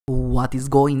What is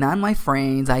going on, my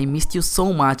friends? I missed you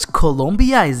so much.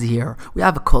 Colombia is here. We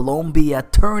have a Colombia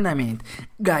tournament.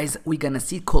 Guys, we're gonna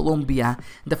see Colombia.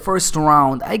 The first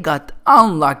round, I got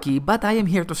unlucky, but I am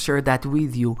here to share that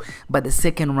with you. But the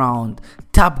second round,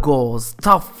 top goals,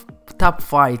 top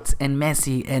fights, and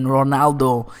Messi and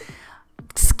Ronaldo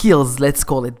skills, let's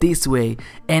call it this way.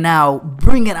 And now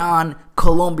bring it on,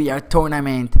 Colombia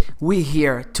tournament. We're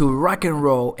here to rock and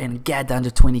roll and get under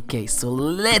 20k. So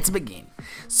let's begin.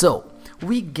 So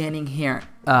we getting here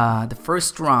the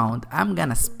first round. I'm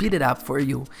gonna speed it up for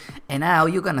you, and now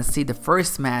you're gonna see the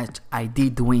first match I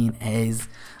did win is,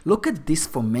 look at this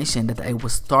formation that I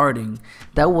was starting.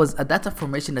 That's a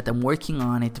formation that I'm working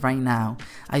on it right now.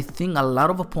 I think a lot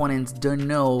of opponents don't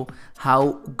know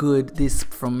how good this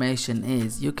formation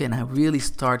is. You can really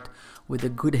start with a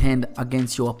good hand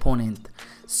against your opponent.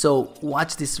 So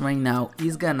watch this right now.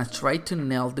 He's gonna try to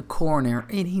nail the corner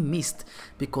and he missed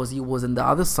because he was on the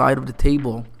other side of the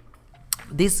table.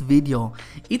 This video,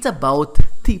 it's about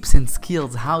tips and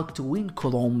skills how to win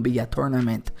Colombia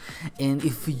tournament, and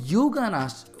if you're gonna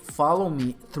follow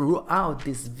me throughout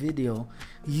this video,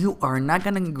 you are not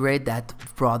gonna regret that,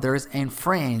 brothers and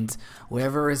friends.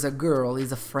 Whoever is a girl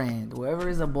is a friend, whoever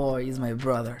is a boy is my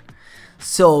brother.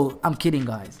 So I'm kidding,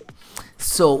 guys.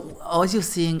 So as you're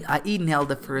seeing, I nailed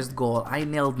the first goal. I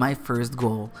nailed my first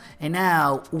goal, and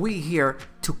now we're here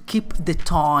to keep the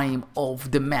time of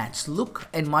the match. Look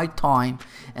at my time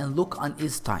and look on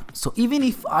his time. So even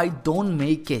if I don't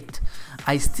make it,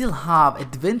 I still have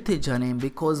advantage on him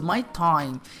because my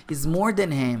time is more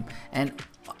than him. And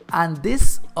on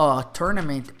this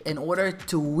tournament, in order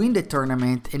to win the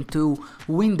tournament and to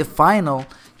win the final,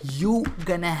 you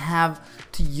gonna have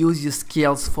to use your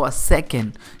skills for a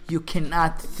second. You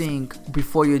cannot think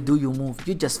before you do your move.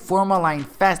 You just form a line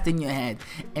fast in your head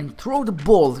and throw the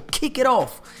ball, kick it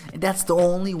off, and that's the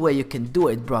only way you can do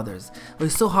it, brothers. You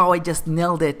saw how I just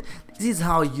nailed it. This is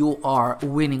how you are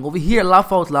winning. Over here,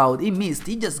 laugh out loud. He missed.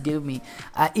 He just gave me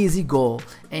an easy goal,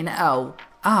 and now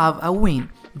I have a win.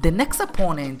 The next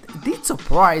opponent did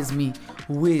surprise me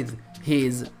with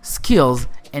his skills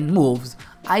and moves.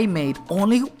 I made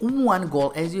only one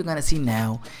goal, as you're gonna see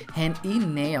now, and he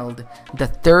nailed the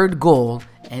third goal.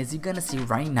 As you're gonna see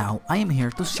right now, I am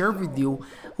here to share with you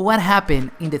what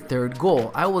happened in the third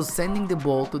goal. I was sending the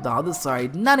ball to the other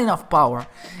side, not enough power,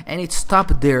 and it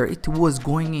stopped there. It was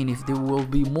going in if there will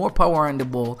be more power on the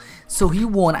ball. So he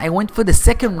won. I went for the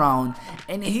second round,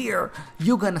 and here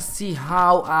you're gonna see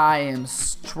how I am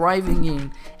striving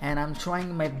in, and I'm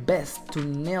trying my best to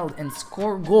nail and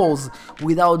score goals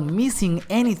without missing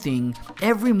anything.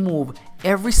 Every move,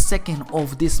 every second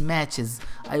of these matches,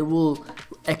 I will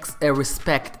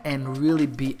respect and really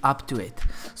be up to it.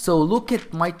 So look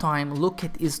at my time, look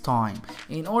at his time.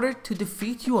 In order to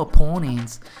defeat your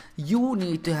opponents, you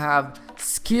need to have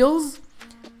skills,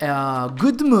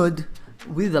 good mood,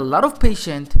 with a lot of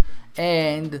patience,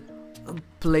 and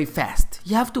play fast.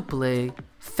 You have to play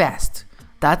fast.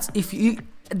 That's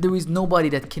there is nobody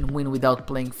that can win without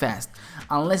playing fast,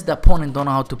 unless the opponent don't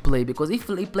know how to play, because if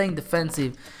you're playing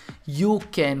defensive, you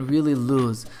can really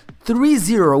lose.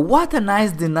 3-0, what a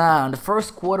nice deny on the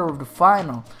first quarter of the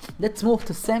final. Let's move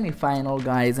to semi-final,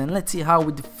 guys, and let's see how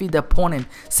we defeat the opponent.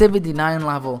 79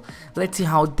 level. Let's see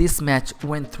how this match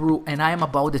went through, and I am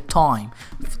about the time,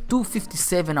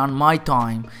 2:57 on my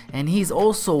time, and he's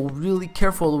also really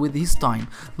careful with his time.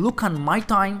 Look on my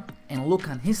time and look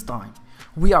on his time.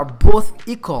 We are both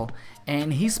equal,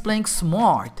 and he's playing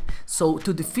smart. So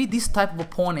to defeat this type of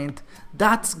opponent,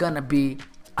 that's gonna be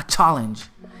a challenge.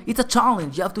 It's a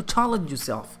challenge. You have to challenge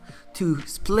yourself to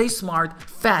play smart,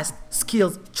 fast,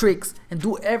 skills, tricks, and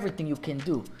do everything you can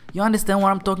do. You understand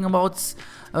what I'm talking about,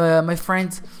 my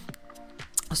friends?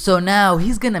 So now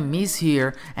he's gonna miss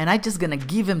here, and I just gonna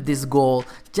give him this goal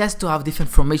just to have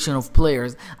different formation of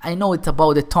players. I know it's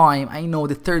about the time. I know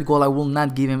the third goal I will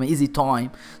not give him an easy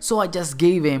time, so I just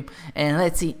gave him, and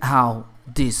let's see how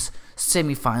this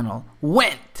semi-final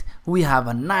went. We have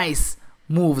a nice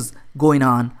moves going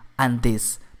on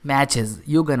this matches.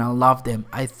 You're gonna love them,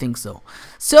 I think so.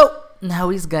 So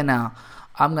now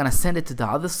I'm gonna send it to the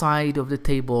other side of the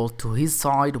table, to his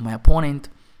side, of my opponent.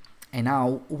 And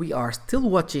now we are still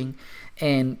watching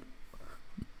and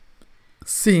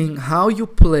seeing how you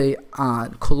play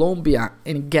on Colombia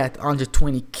and get under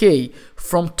 20k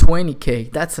from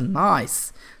 20k. That's a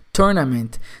nice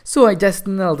tournament. So I just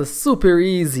nailed a super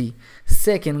easy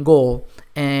second goal,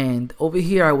 and over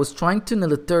here I was trying to nail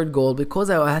the third goal because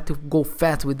I had to go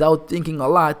fast without thinking a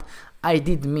lot. I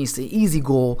did miss an easy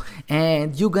goal,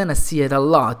 and you're gonna see it a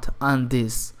lot on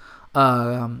this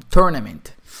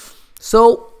tournament.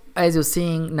 So as you're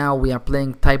seeing now, we are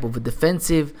playing type of a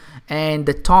defensive, and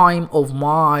the time of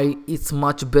my it's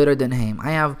much better than him.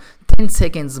 I have 10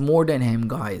 seconds more than him,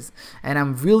 guys, and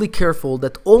I'm really careful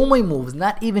that all my moves,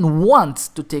 not even once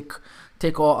to take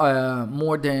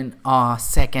more than a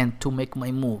second to make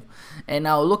my move. And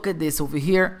now look at this over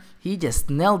here. He just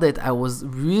nailed it. I was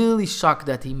really shocked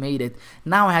that he made it.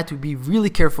 Now I had to be really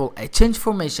careful. I changed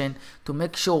formation to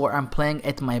make sure I'm playing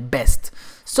at my best.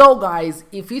 So guys,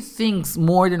 if he thinks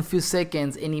more than few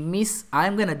seconds and he miss,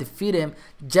 I'm gonna defeat him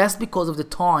just because of the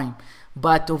time.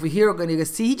 But over here we're gonna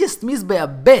see he just missed by a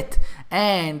bit,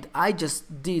 and I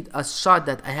just did a shot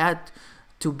that I had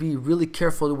to be really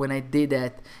careful when I did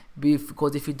that,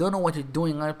 because if you don't know what you're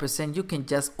doing 100%, you can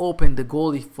just open the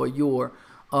goalie for your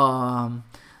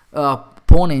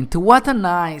opponent. What a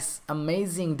nice,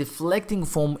 amazing deflecting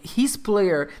from his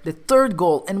player, the third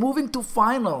goal, and moving to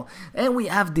final. And we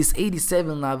have this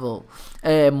 87 level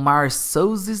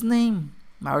Marceau's his name,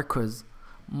 Marquez,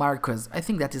 I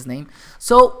think that's his name.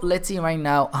 So let's see right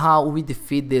now how we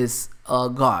defeat this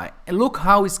guy. And look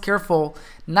how he's careful,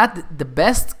 not the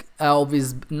best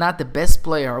not the best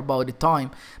player about the time,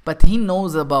 but he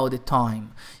knows about the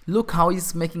time. Look how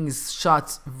he's making his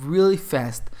shots really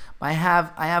fast. I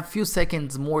have few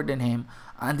seconds more than him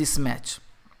on this match.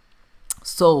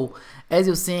 So as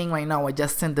you're seeing right now, I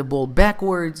just sent the ball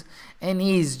backwards and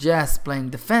he's just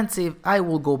playing defensive. I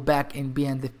will go back and be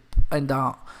in the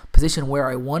position where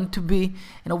I want to be,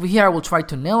 and over here I will try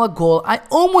to nail a goal. I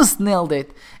almost nailed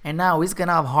it, and now he's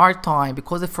gonna have a hard time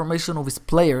because of the formation of his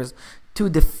players to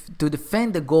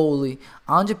defend the goalie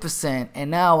 100%.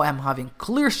 And now I'm having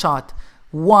clear shot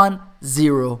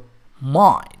 1-0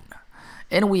 mine,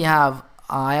 and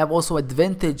I have also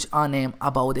advantage on him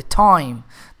about the time.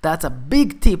 That's a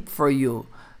big tip for you.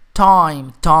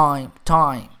 Time.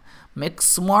 Make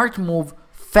smart move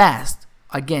fast.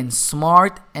 Again,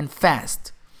 smart and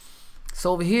fast.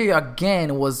 So over here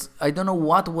again was, I don't know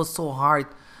what was so hard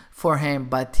for him,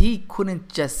 but he couldn't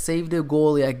just save the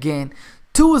goalie again.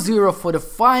 2-0 for the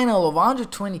final of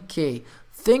 120k.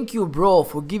 Thank you, bro,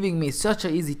 for giving me such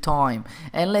an easy time.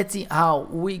 And let's see how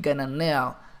we gonna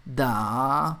nail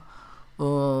the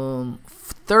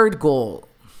third goal.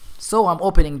 So I'm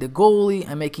opening the goalie,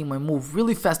 I'm making my move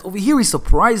really fast. Over here he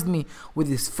surprised me with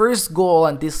his first goal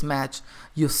on this match.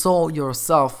 You saw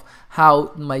yourself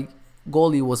how my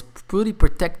goalie was pretty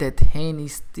protected, and he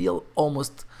still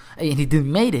almost, and he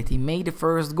didn't made it. He made the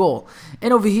first goal.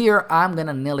 And over here I'm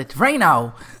gonna nail it right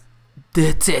now.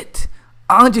 That's it.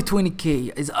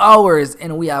 120k is ours,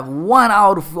 and we have 1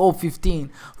 out of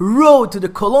 15. Road to the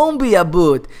Colombia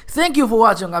boot. Thank you for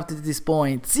watching up to this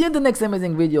point. See you in the next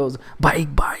amazing videos. Bye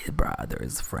bye,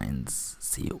 brothers, friends.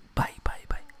 See you. Bye bye.